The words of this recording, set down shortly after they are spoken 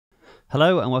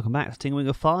Hello and welcome back to Tingling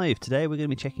of 5. Today we're going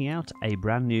to be checking out a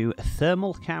brand new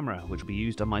thermal camera which will be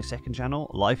used on my second channel,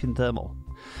 Life in Thermal.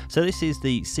 So this is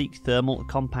the Seek Thermal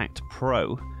Compact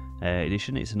Pro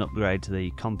edition. It's an upgrade to the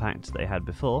Compact they had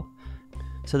before.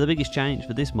 So the biggest change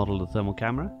for this model of the thermal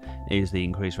camera is the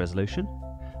increased resolution.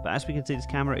 But as we can see, this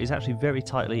camera is actually very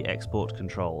tightly export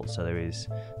controlled. So there is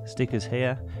stickers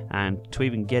here, and to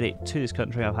even get it to this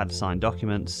country I've had to sign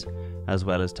documents as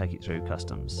well as take it through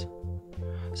customs.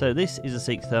 So this is a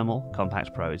Seek Thermal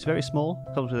Compact Pro. It's very small,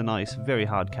 comes with a nice, very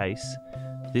hard case.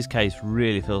 This case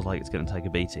really feels like it's going to take a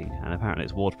beating, and apparently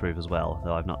it's waterproof as well,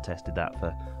 though I've not tested that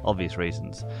for obvious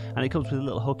reasons. And it comes with a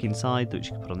little hook inside which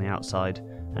you can put on the outside,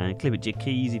 and clip it to your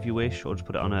keys if you wish, or just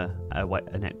put it on a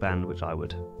neckband, which I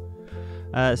would.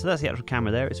 So that's the actual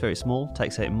camera there. It's very small,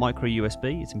 takes a micro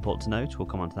USB, it's important to note, we'll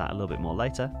come on to that a little bit more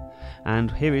later.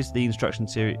 And here is the instruction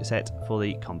set for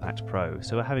the Compact Pro.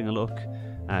 So we're having a look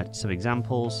at some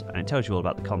examples, and it tells you all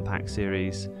about the Compact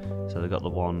series. So they've got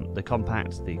the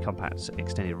Compact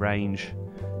Extended Range,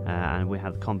 and we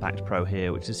have the Compact Pro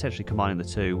here, which is essentially combining the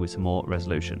two with some more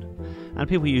resolution. And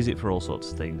people use it for all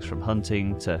sorts of things, from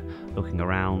hunting to looking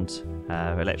around,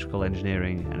 electrical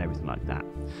engineering and everything like that.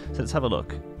 So let's have a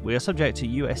look. We are subject to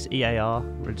US EAR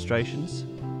registrations,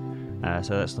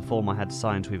 so that's the form I had to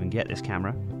sign to even get this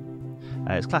camera.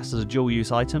 It's classed as a dual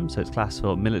use item, so it's classed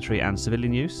for military and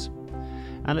civilian use.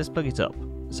 And let's plug it up.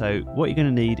 So what you're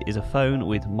going to need is a phone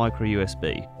with micro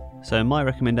USB. So my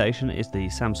recommendation is the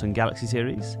Samsung Galaxy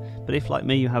series, but if like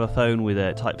me you have a phone with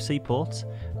a Type-C port,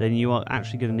 then you are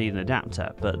actually going to need an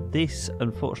adapter, but this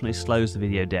unfortunately slows the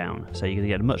video down, so you're going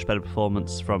to get a much better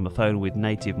performance from a phone with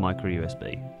native micro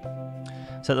USB.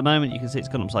 So at the moment you can see it's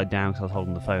gone upside down because I was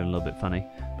holding the phone a little bit funny,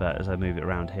 but as I move it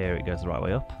around here it goes the right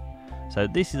way up. So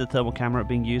this is the thermal camera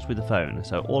being used with the phone,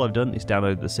 so all I've done is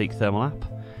download the Seek Thermal app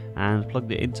and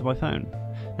plugged it into my phone.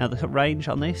 Now the range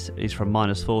on this is from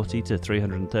 -40 to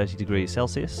 330 degrees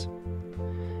Celsius,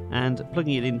 and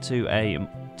plugging it into a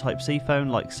Type-C phone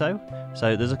like so.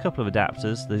 So there's a couple of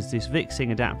adapters. There's this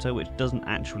VIC-SYNC adapter which doesn't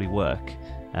actually work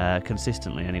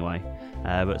consistently anyway,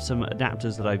 but some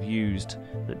adapters that I've used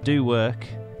that do work,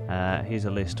 here's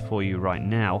a list for you right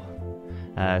now.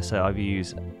 So I've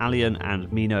used Alien and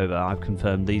Minova. I've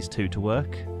confirmed these two to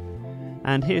work.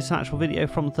 And here's some actual video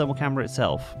from the thermal camera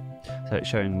itself. So it's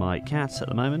showing my cat at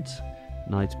the moment.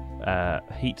 Nice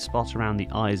heat spot around the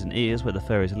eyes and ears where the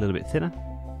fur is a little bit thinner.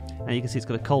 And you can see it's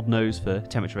got a cold nose for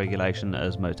temperature regulation,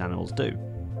 as most animals do.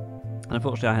 And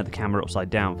unfortunately I had the camera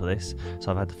upside down for this, so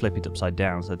I've had to flip it upside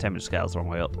down so the temperature scale's the wrong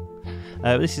way up.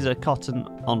 This is a cotton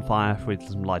on fire with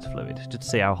some lighter fluid, just to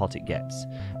see how hot it gets.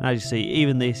 And as you see,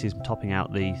 even this is topping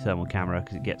out the thermal camera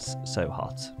because it gets so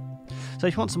hot. So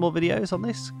if you want some more videos on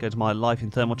this, go to my Life in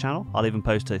Thermal channel. I'll even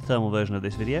post a thermal version of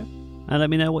this video, and let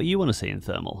me know what you want to see in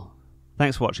thermal.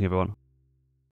 Thanks for watching, everyone.